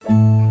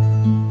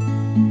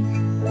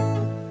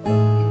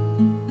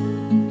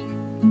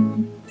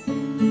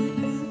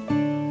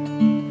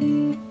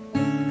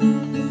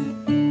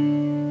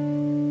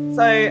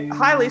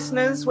Hi,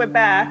 listeners. We're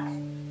back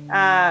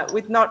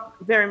with not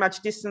very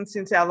much distance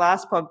since our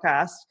last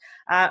podcast.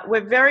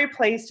 We're very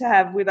pleased to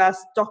have with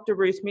us Dr.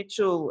 Ruth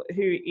Mitchell,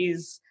 who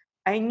is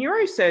a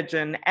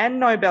neurosurgeon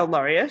and Nobel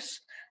Laureate,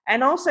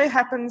 and also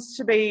happens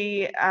to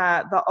be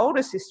the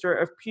older sister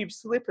of Pube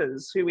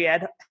Slippers, who we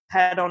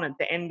had on at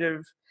the end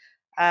of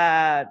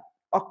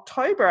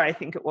October, I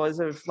think it was,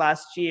 of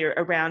last year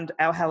around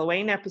our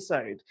Halloween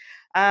episode.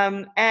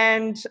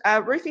 And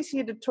Ruth is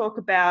here to talk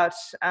about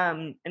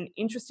an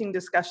interesting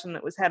discussion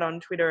that was had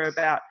on Twitter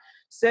about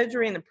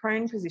surgery in the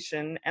prone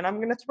position. And I'm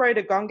going to throw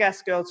to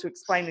Gongas Girl to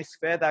explain this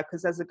further,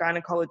 because as a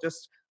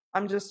gynecologist,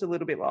 I'm just a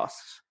little bit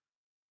lost.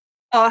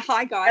 Oh,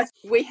 hi guys.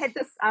 We had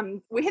this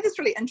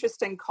really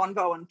interesting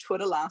convo on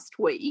Twitter last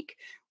week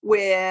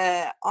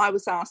where I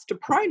was asked to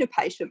prone a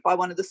patient by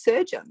one of the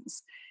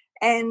surgeons.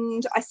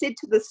 And I said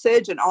to the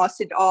surgeon,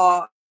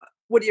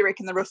 what do you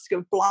reckon the risk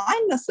of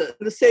blindness is?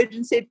 The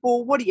surgeon said,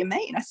 well, what do you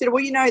mean? I said,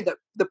 well, you know that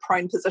the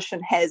prone position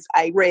has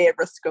a rare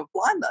risk of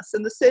blindness,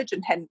 and the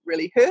surgeon hadn't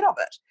really heard of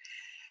it.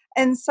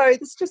 And so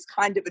this just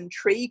kind of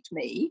intrigued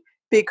me,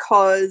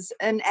 because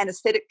in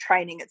anaesthetic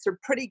training, it's a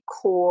pretty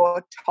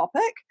core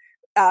topic.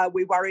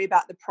 We worry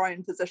about the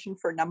prone position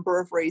for a number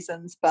of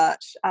reasons,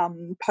 but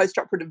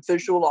post-operative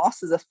visual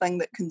loss is a thing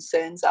that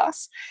concerns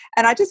us.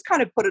 And I just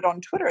kind of put it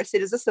on Twitter. I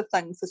said, is this a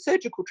thing for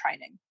surgical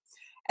training?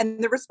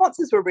 And the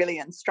responses were really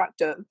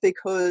instructive,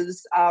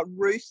 because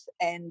Ruth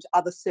and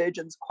other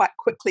surgeons quite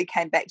quickly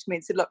came back to me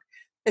and said, look,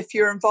 if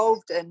you're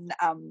involved in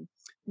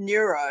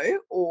neuro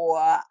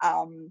or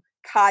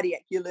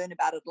cardiac, you learn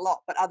about it a lot,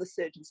 but other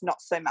surgeons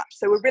not so much.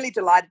 So we're really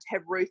delighted to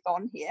have Ruth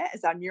on here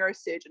as our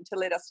neurosurgeon to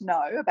let us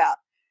know about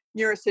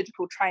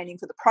neurosurgical training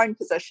for the prone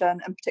position,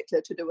 in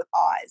particular to do with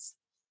eyes.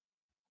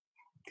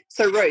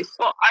 So Ruth.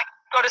 Well,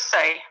 I've got to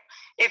say,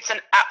 it's an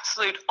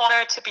absolute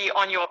honour to be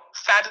on your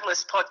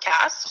fabulous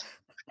podcast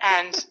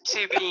and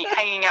to be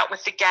hanging out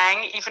with the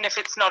gang, even if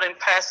it's not in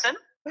person.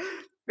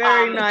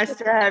 Very nice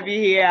to have you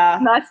here.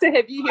 Nice to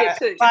have you here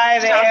too. By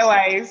the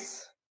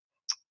airways.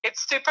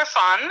 It's super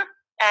fun.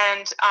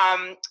 And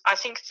I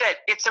think that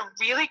it's a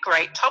really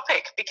great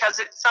topic, because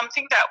it's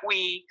something that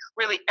we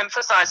really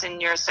emphasize in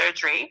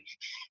neurosurgery.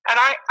 And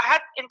I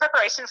had, in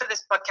preparation for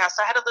this podcast,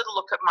 I had a little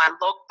look at my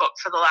logbook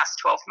for the last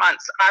 12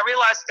 months. I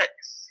realized that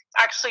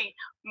actually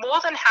more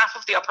than half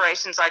of the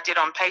operations I did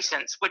on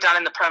patients were done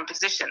in the prone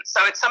position.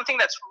 So it's something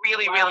that's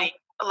really, really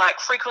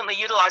frequently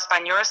utilized by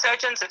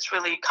neurosurgeons. It's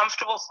really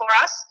comfortable for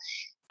us.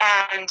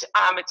 And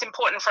it's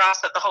important for us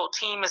that the whole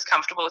team is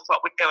comfortable with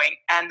what we're doing,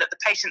 and that the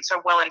patients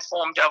are well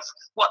informed of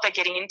what they're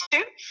getting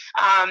into.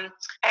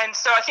 And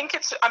so I think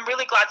I'm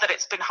really glad that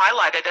it's been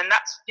highlighted. And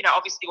that's,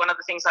 obviously one of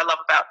the things I love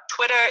about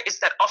Twitter is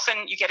that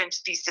often you get into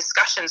these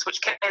discussions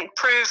which can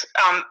improve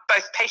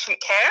both patient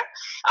care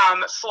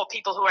for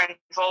people who are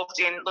involved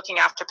in looking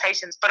after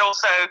patients, but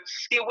also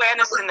the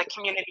awareness in the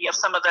community of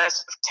some of the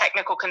sort of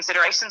technical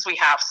considerations we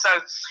have. So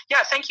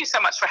yeah, thank you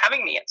so much for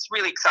having me. It's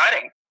really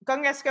exciting.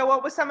 Gongaska,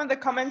 what were some of the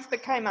comments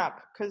that came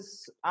up?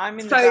 Because I'm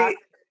in the dark.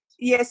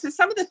 Yeah, so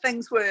some of the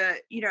things were,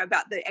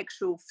 about the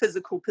actual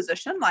physical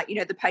position, like,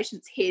 the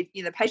patient's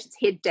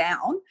head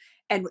down,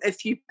 and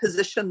if you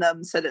position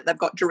them so that they've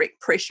got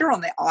direct pressure on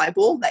their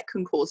eyeball, that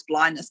can cause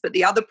blindness. But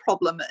the other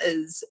problem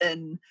is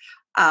in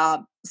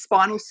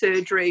spinal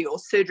surgery, or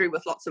surgery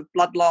with lots of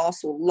blood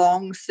loss, or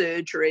long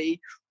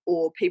surgery,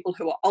 or people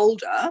who are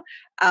older,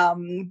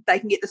 they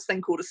can get this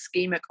thing called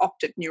ischemic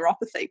optic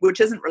neuropathy,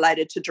 which isn't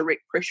related to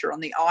direct pressure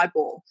on the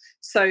eyeball.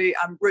 So,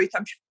 Ruth,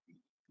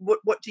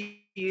 what do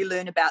you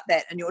learn about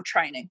that in your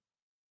training?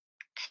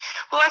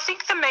 Well, I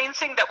think the main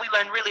thing that we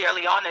learn really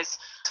early on is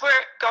we're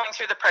going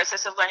through the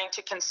process of learning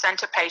to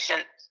consent a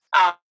patient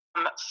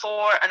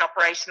for an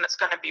operation that's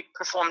going to be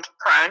performed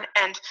prone.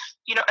 And,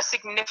 a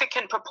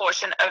significant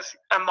proportion of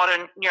a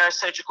modern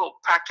neurosurgical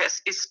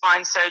practice is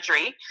spine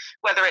surgery,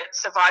 whether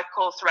it's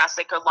cervical,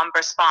 thoracic, or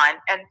lumbar spine.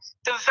 And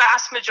the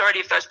vast majority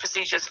of those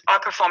procedures are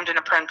performed in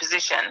a prone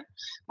position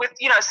with,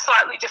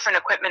 slightly different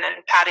equipment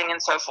and padding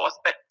and so forth,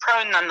 but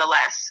prone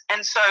nonetheless.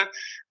 And so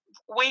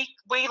we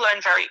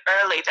learn very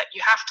early that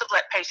you have to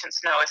let patients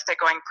know, if they're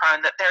going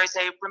prone, that there is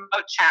a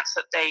remote chance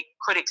that they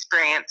could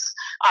experience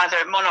either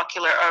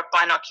monocular or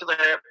binocular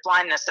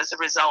blindness as a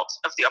result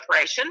of the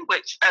operation,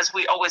 which, as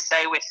we always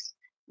say with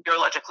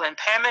neurological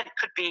impairment,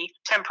 could be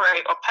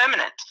temporary or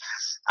permanent.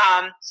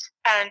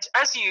 And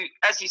as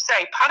you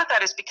say, part of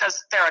that is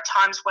because there are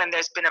times when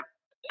there's been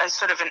a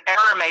sort of an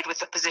error made with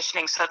the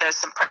positioning, so there's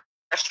some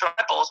pressure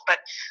eyeballs, but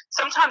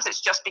sometimes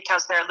it's just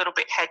because they're a little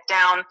bit head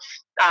down,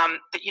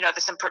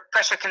 there's some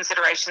pressure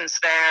considerations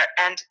there,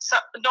 and so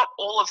not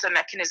all of the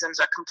mechanisms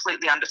are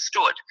completely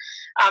understood.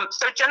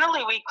 So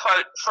generally we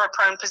quote for a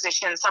prone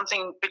position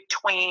something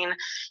between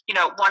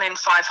 1 in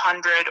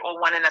 500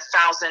 or 1 in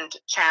 1,000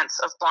 chance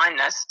of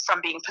blindness from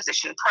being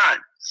positioned prone.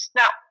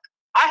 Now,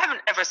 I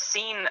haven't ever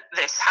seen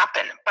this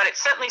happen, but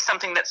it's certainly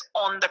something that's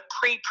on the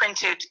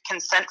pre-printed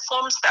consent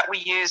forms that we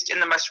used in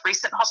the most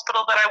recent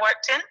hospital that I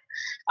worked in,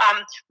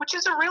 which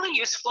is a really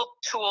useful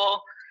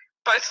tool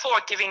both for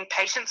giving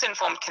patients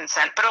informed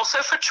consent, but also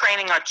for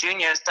training our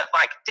juniors that,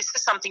 like, this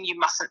is something you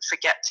mustn't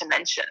forget to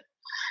mention.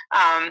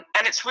 And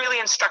it's really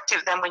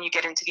instructive then when you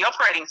get into the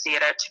operating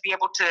theatre to be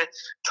able to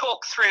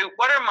talk through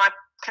what are my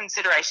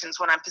considerations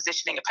when I'm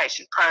positioning a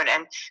patient prone,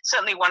 and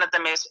certainly one of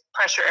them is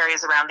pressure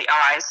areas around the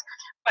eyes.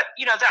 But,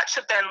 that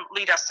should then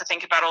lead us to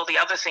think about all the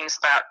other things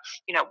about,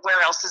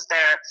 where else is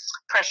there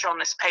pressure on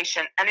this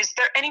patient? And is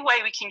there any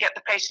way we can get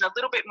the patient a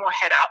little bit more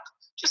head up,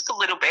 just a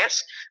little bit?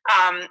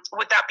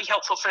 Would that be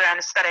helpful for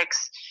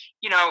anesthetics?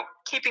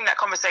 Keeping that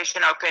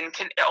conversation open,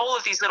 all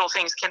of these little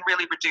things can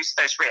really reduce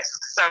those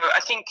risks. So I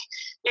think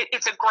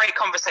it's a great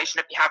conversation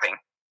to be having.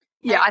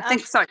 Yeah, I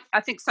think so. I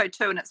think so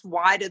too, and it's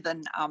wider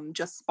than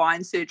just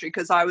spine surgery,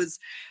 because I was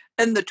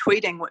in the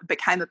tweeting, it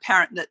became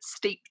apparent that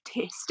steep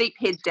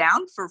head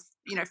down for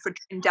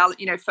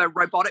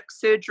robotic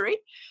surgery,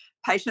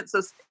 patients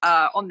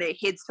are on their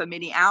heads for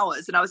many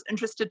hours, and I was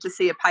interested to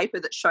see a paper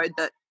that showed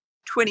that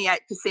 28%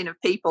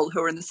 of people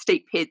who are in the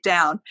steep head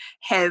down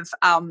have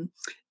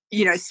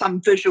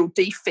some visual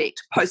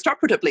defect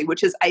post-operatively,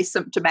 which is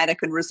asymptomatic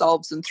and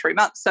resolves in 3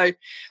 months. So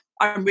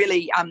I'm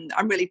really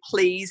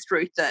pleased,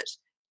 Ruth, that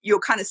you're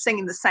kind of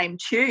singing the same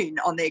tune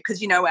on there,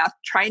 because our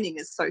training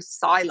is so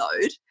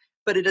siloed,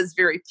 but it is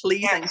very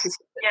pleasing to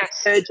see that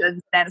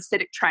surgeons and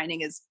anaesthetic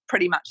training is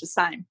pretty much the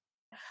same.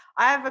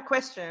 I have a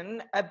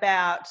question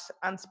about,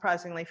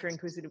 unsurprisingly for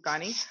Inquisitive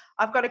Gynae,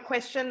 I've got a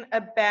question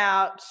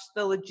about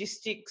the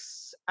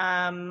logistics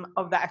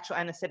of the actual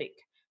anaesthetic.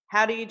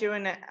 How do you do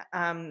an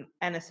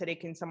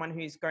anaesthetic in someone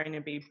who's going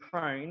to be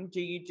prone? Do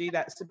you do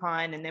that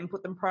supine and then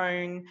put them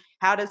prone?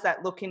 How does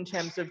that look in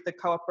terms of the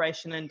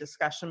cooperation and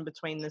discussion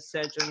between the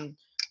surgeon,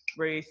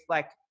 Ruth,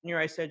 like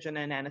neurosurgeon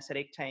and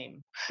anaesthetic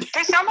team?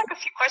 They sound like a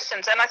few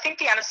questions, and I think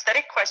the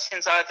anaesthetic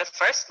questions are the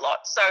first lot.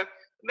 So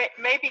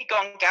maybe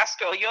Gone Gas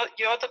Girl,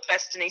 you're the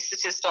best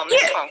anaesthetist on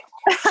this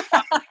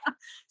one.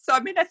 So,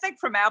 I think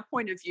from our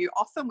point of view,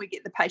 often we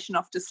get the patient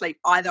off to sleep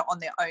either on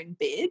their own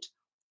bed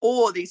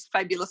or these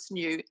fabulous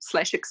new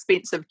 /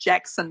 expensive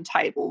Jackson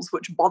tables,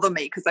 which bother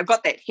me because they've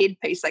got that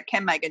headpiece that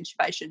can make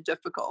intubation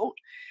difficult.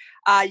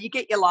 You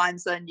get your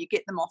lines in, you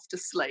get them off to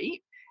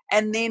sleep.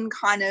 And then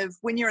kind of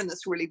when you're in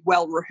this really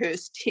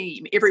well-rehearsed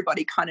team,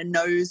 everybody kind of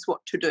knows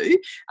what to do.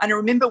 And I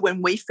remember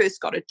when we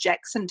first got a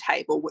Jackson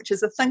table, which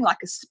is a thing like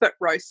a spit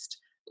roast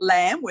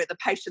lamb where the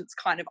patient's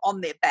kind of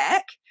on their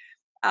back,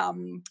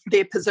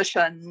 they're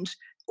positioned,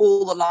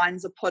 all the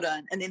lines are put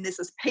in, and then there's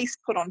this piece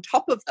put on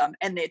top of them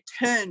and they're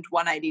turned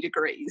 180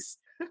 degrees.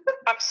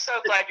 I'm so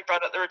glad you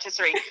brought up the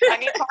rotisserie. I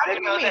need to let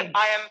you know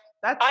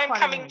that I am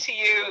coming to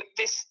you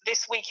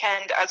this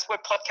weekend as we're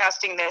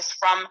podcasting this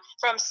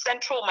from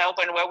central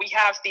Melbourne, where we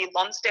have the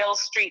Lonsdale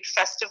Street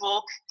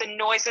Festival, the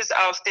noises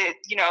of the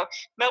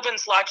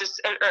Melbourne's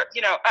largest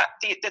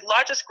the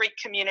largest Greek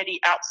community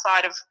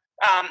outside of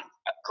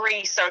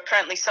Greece are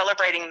currently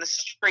celebrating the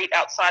street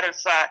outside of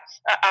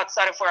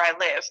where I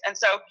live, and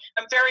so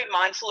I'm very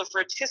mindful of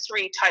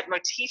rotisserie type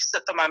motifs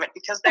at the moment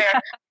because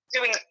they're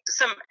doing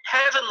some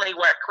heavenly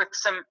work with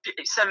some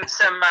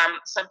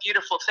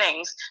beautiful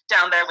things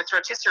down there with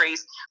rotisseries.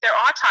 There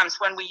are times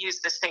when we use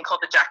this thing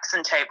called the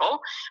Jackson table,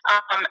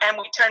 and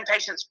we turn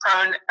patients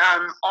prone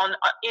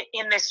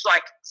in this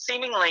like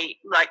seemingly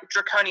like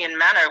draconian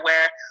manner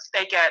where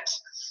they get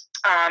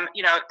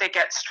they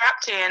get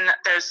strapped in.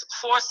 There's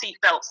 4 seat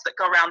belts that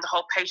go around the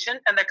whole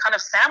patient, and they're kind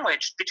of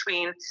sandwiched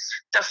between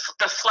the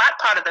flat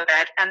part of the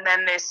bed and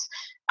then this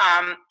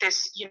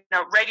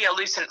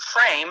radiolucent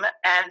frame,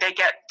 and they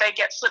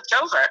get flipped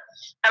over.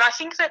 And I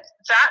think that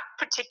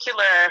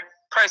particular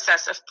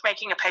process of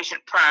making a patient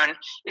prone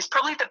is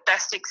probably the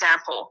best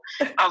example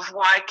of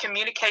why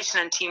communication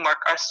and teamwork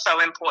are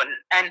so important.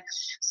 And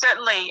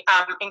certainly,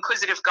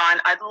 Inquisitive Gynae,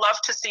 I'd love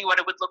to see what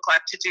it would look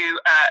like to do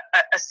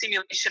a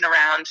simulation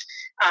around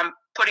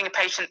putting a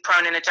patient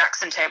prone in a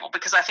Jackson table,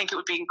 because I think it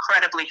would be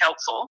incredibly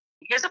helpful.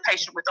 Here's a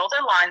patient with all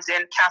their lines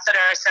in, catheter,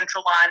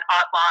 central line,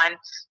 art line,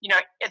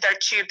 their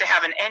tube, they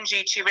have an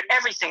NG tube and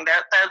everything.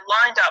 They're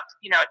lined up,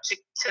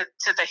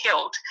 to the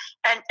hilt,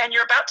 and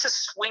you're about to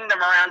swing them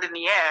around in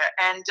the air.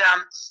 And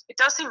it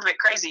does seem a bit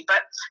crazy,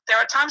 but there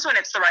are times when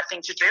it's the right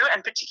thing to do.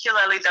 And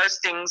particularly those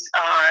things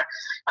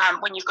are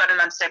when you've got an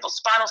unstable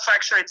spinal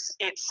fracture,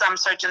 it's some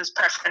surgeons'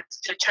 preference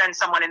to turn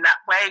someone in that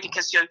way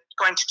because you're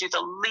going to do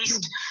the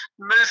least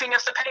moving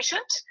of the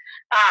patient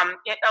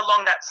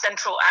along that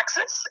central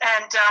axis.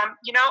 And,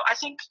 I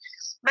think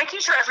making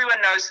sure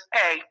everyone knows,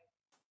 A,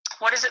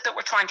 what is it that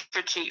we're trying to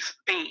achieve?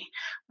 B,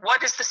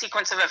 what is the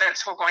sequence of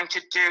events we're going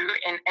to do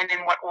and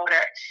in what order?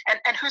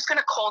 And who's going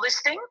to call this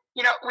thing?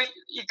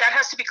 That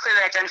has to be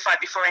clearly identified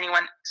before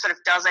anyone sort of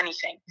does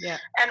anything. Yeah.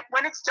 And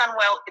when it's done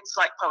well, it's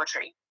like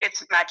poetry.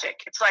 It's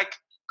magic. It's like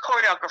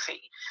choreography.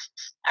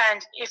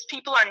 And if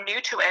people are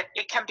new to it,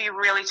 it can be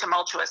really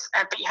tumultuous.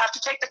 But you have to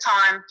take the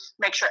time,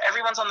 make sure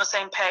everyone's on the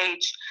same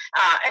page,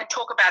 and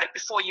talk about it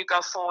before you go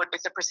forward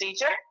with the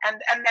procedure.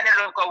 And then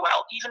it'll go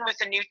well, even with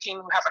a new team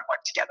who haven't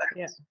worked together.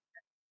 Yeah.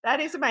 That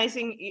is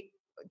amazing.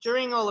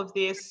 During all of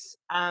this,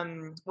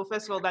 well,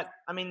 first of all,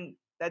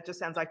 that just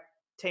sounds like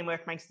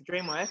teamwork makes the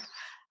dream work.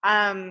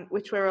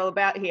 which we're all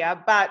about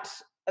here. But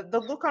the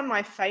look on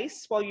my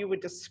face while you were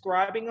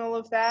describing all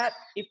of that,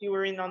 if you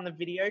were in on the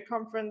video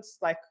conference,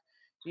 like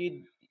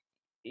the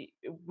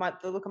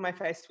look on my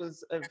face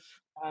was of,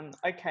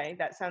 okay,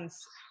 that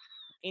sounds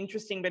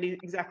interesting, but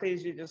exactly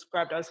as you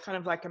described, I was kind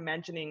of like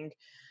imagining,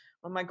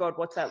 oh my God,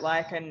 what's that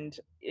like? And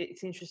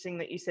it's interesting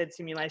that you said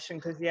simulation,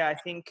 because I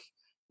think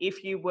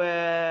if you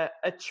were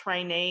a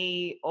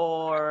trainee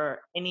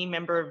or any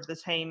member of the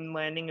team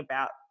learning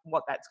about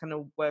what that's going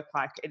to work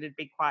like, it'd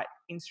be quite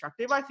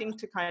instructive, I think,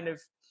 to kind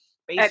of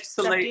be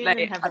absolutely and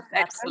have that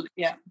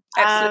absolutely.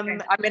 I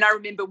mean, I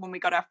remember when we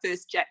got our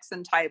first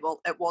Jackson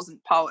table, it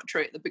wasn't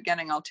poetry at the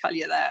beginning, I'll tell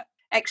you that.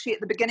 Actually, at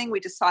the beginning, we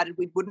decided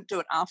we wouldn't do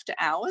it after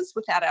hours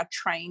without our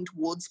trained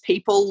wards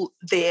people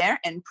there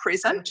and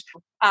present.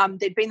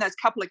 There'd been those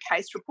couple of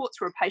case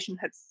reports where a patient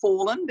had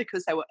fallen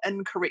because they were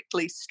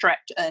incorrectly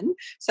strapped in.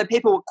 So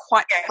people were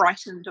quite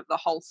frightened of the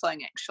whole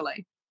thing,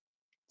 actually.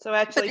 So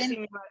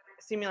actually,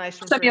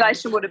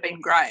 simulation would have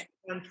been great.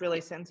 Sounds really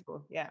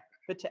sensible,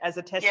 but as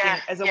a testing,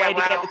 as a way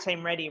to get the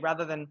team ready,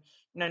 rather than,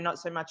 not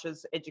so much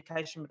as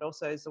education, but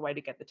also as a way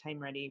to get the team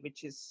ready,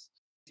 which is...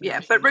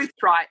 but Ruth's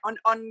right.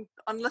 On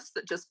lists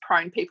that just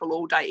prone people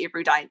all day,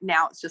 every day,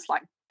 now it's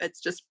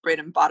just bread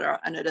and butter,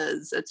 and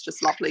it's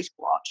just lovely to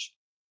watch.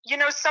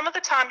 Some of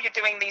the time you're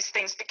doing these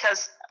things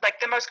because, like,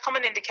 the most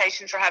common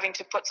indication for having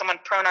to put someone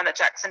prone on a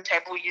Jackson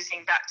table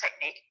using that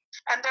technique,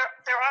 and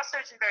there are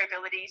surgeon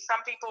variability. Some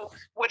people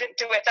wouldn't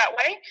do it that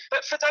way,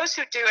 but for those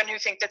who do and who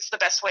think that's the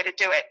best way to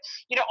do it,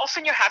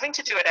 often you're having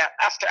to do it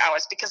after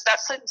hours, because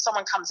that's when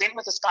someone comes in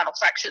with a spinal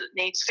fracture that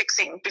needs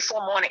fixing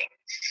before morning.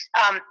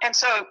 And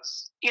so,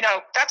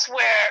 that's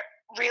where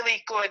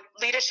really good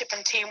leadership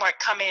and teamwork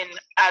come in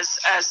as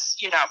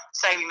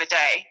saving the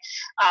day.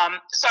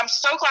 So I'm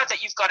so glad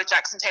that you've got a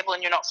Jackson table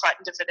and you're not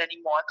frightened of it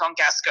anymore, Gone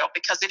Gas Girl,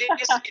 because it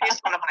is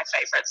one of my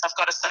favorites, I've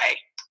got to say.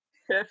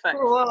 Perfect.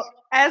 Well,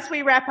 as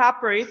we wrap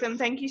up, Ruth, and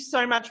thank you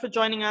so much for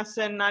joining us,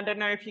 and I don't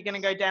know if you're going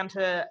to go down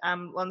to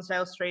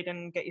Lonsdale Street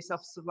and get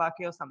yourself a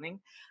souvlaki or something,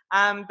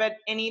 but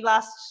any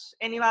last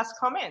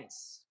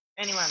comments?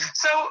 Anyone?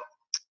 So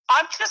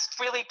I'm just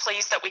really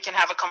pleased that we can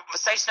have a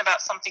conversation about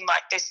something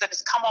like this that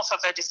has come off of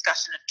a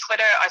discussion on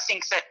Twitter. I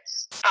think that,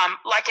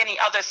 like any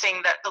other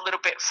thing that's a little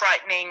bit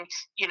frightening,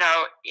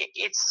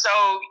 it's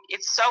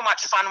so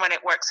much fun when it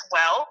works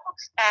well.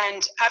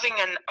 And having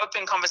an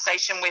open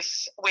conversation with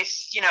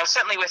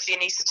certainly with the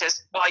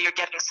anaesthetist while you're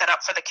getting set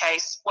up for the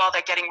case, while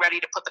they're getting ready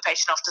to put the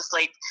patient off to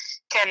sleep,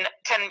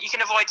 you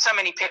can avoid so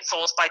many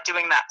pitfalls by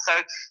doing that. So,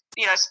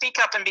 speak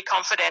up and be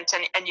confident,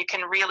 and you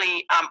can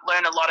really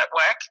learn a lot at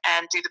work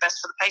and do the best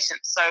for the patient.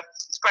 So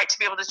it's great to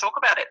be able to talk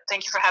about it.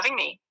 Thank you for having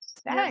me.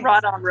 Thanks.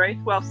 Right on, Ruth.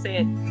 Well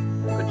said.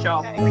 Good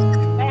job.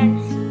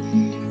 Thanks.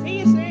 See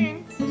you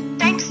soon.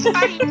 Thanks.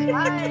 Bye.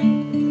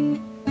 Bye.